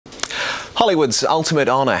Hollywood's ultimate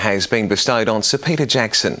honour has been bestowed on Sir Peter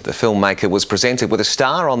Jackson. The filmmaker was presented with a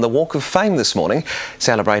star on the Walk of Fame this morning,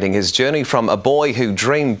 celebrating his journey from a boy who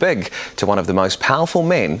dreamed big to one of the most powerful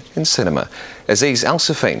men in cinema. Aziz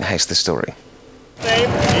Al-Safin has the story.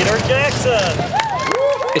 Peter Jackson!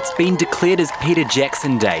 It's been declared as Peter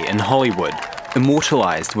Jackson Day in Hollywood,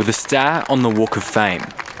 immortalised with a star on the Walk of Fame.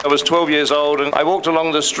 I was 12 years old and I walked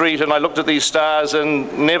along the street and I looked at these stars,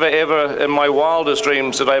 and never ever in my wildest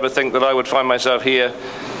dreams did I ever think that I would find myself here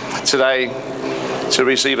today to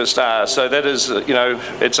receive a star. So that is,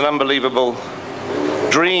 it's an unbelievable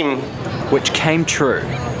dream. Which came true.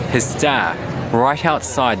 His star, right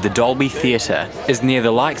outside the Dolby Theatre, is near the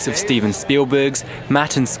likes of Steven Spielberg's,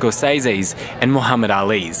 Martin Scorsese's and Muhammad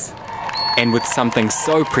Ali's. And with something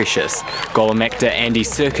so precious, Gollum actor Andy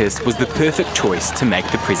Serkis was the perfect choice to make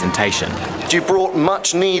the presentation. You brought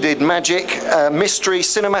much needed magic, mystery,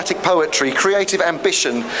 cinematic poetry, creative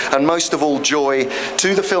ambition, and most of all joy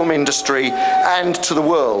to the film industry and to the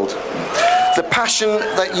world. The passion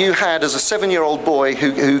that you had as a 7-year-old boy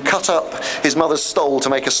who cut up his mother's stole to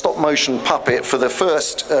make a stop-motion puppet for the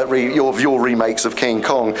first of your remakes of King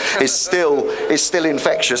Kong is still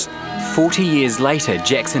infectious. 40 years later,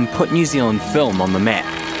 Jackson put New Zealand film on the map,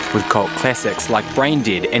 with cult classics like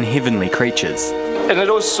Braindead and Heavenly Creatures. And it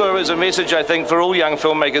also is a message, I think, for all young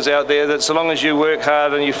filmmakers out there that so long as you work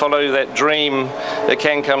hard and you follow that dream, it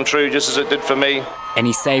can come true, just as it did for me. And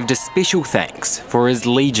he saved a special thanks for his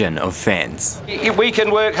legion of fans. We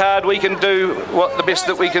can work hard, we can do the best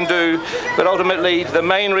that we can do, but ultimately the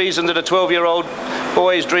main reason that a 12-year-old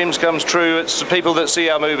boy's dreams comes true, it's the people that see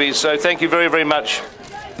our movies. So thank you very, very much.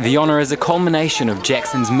 The honour is a culmination of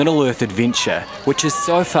Jackson's Middle-earth adventure, which has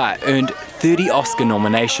so far earned 30 Oscar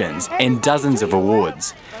nominations and dozens of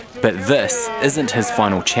awards. But this isn't his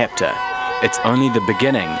final chapter. It's only the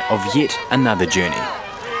beginning of yet another journey.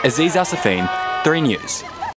 Aziz Al-Safin, 3 News.